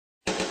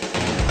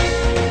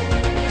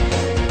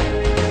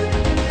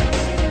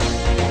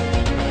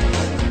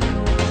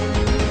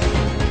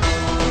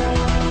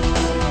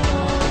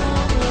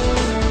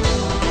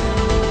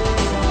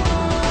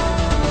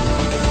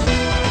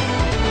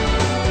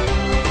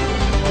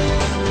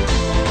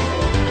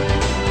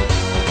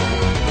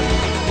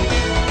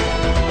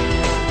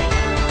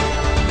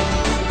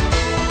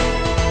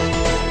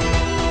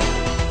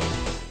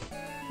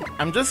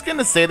I'm just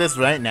gonna say this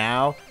right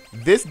now.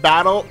 This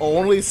battle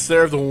only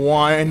served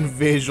one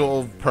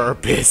visual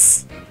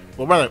purpose.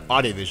 Well, rather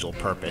audio-visual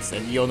purpose,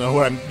 and you'll know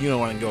where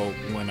I'm go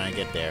when I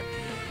get there.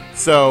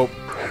 So,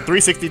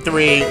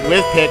 363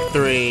 with pick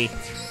 3,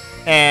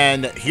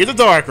 and here's a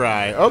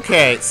Darkrai.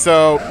 Okay,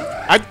 so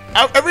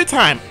every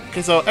time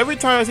I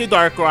say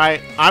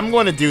Darkrai, I'm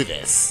going to do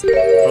this.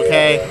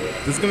 Okay,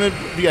 this is going to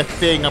be a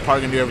thing I'm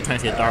probably going to do every time I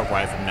say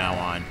Darkrai from now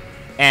on.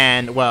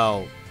 And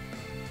well,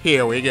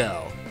 here we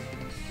go.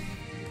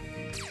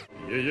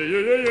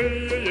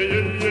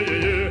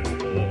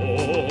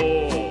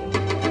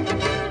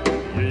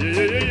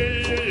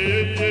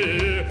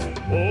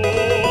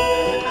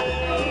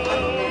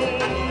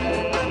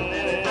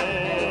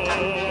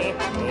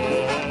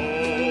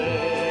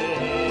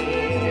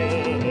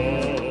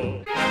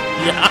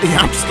 Yeah,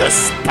 I'm just gonna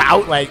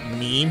spout like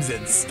memes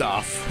and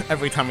stuff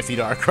every time I see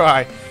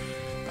Darkrai.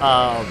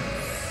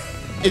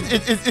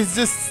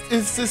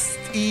 It's just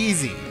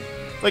easy.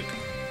 Like,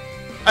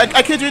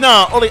 I kid you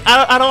not, only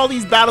out of all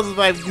these battles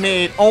that I've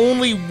made,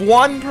 only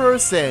one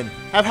person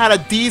have had a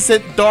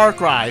decent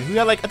Darkrai who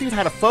had like, I think it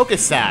had a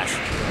Focus Sash.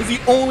 It's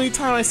the only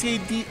time I see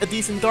a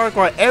decent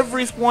Darkrai.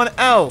 Everyone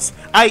else,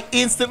 I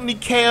instantly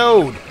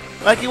KO'd.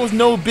 Like it was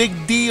no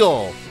big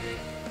deal.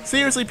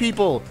 Seriously,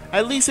 people,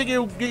 at least get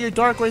your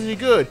Darkrai to be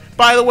good.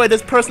 By the way,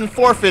 this person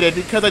forfeited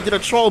because I did a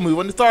troll move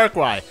on the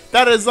Darkrai.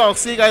 That is all.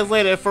 See you guys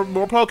later for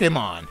more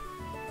Pokemon.